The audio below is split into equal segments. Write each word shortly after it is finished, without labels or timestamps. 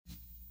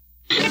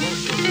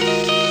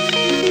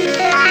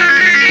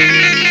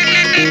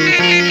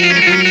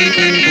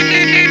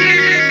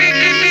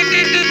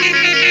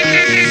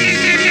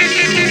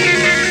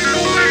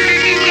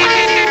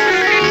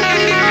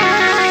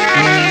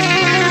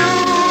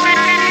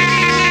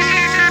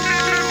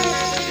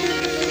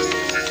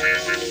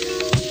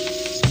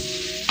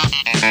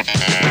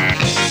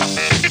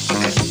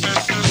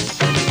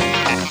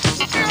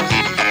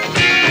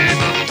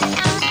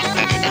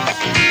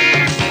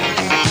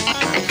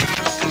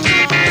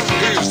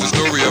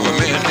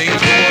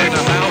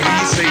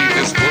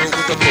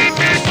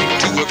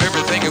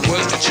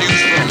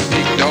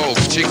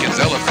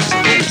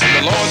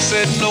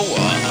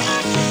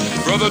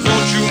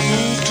don't you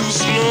move too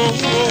slow.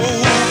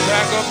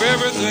 Pack up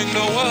everything,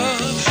 Noah,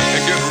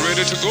 and get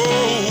ready to go.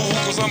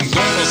 Cause I'm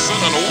gonna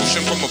send an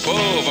ocean from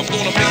above. I'm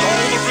gonna make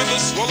all the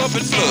rivers swell up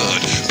and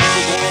flood.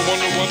 People gonna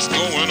wonder what's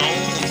going on.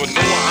 But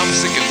Noah, I'm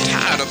sick and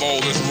tired of all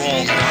this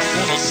wrong. And I'm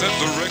gonna set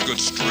the record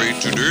straight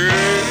today.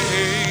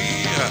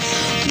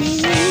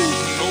 Ooh,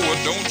 Noah,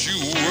 don't you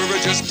worry.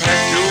 Just pack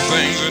your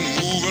things and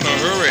move in a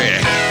hurry.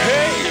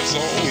 Hey, it's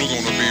all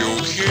gonna be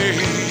okay.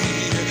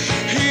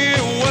 Hear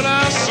what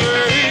I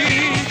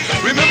say.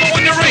 Remember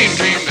when the rain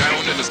came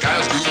down and the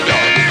skies grew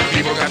dark?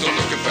 People got to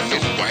looking for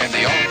Noah and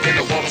the ark. And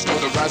the water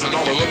started rising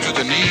all up to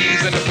the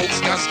knees. And the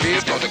folks got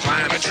scared, started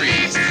climbing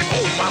trees.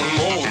 Oh my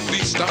Lord,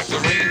 please stop the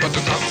rain. But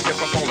the drops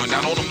kept on falling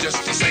down on them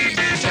just the same.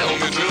 Tell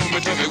me,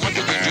 what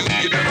do we do?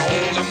 You done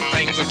all them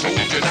things I told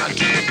you not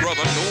to,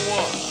 brother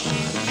Noah.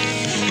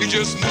 You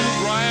just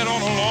moved right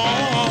on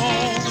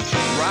along,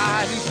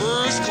 riding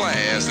first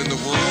class in the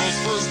world's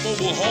first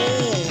mobile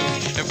home.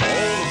 And for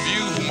all of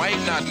you who might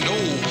not know,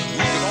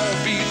 we can all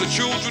be the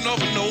children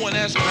of Noah. And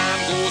as time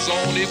goes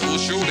on, it will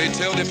surely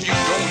tell. If you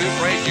don't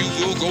live right, you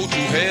will go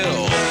to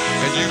hell,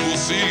 and you will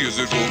see as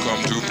it will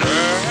come to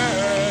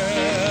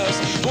pass.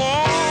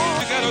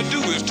 All you gotta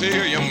do is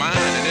tear your mind,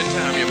 and in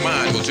time your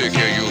mind will take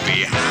care of you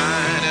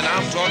behind. And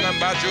I'm talking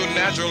about your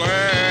natural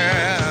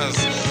ass.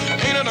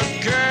 Ain't it a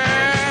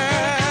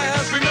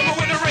gas? Remember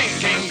when the rain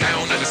came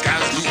down and the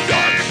skies grew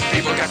dark?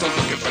 People got to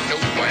looking for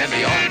Noah and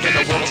the ark, and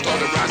the water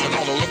started rising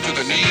all up to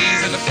the knees,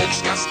 and the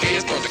folks got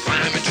scared, started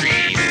climbing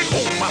trees.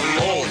 Oh my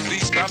Lord,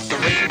 please stop the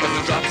rain, but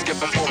the drops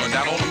kept on falling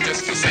down on them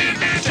just the same.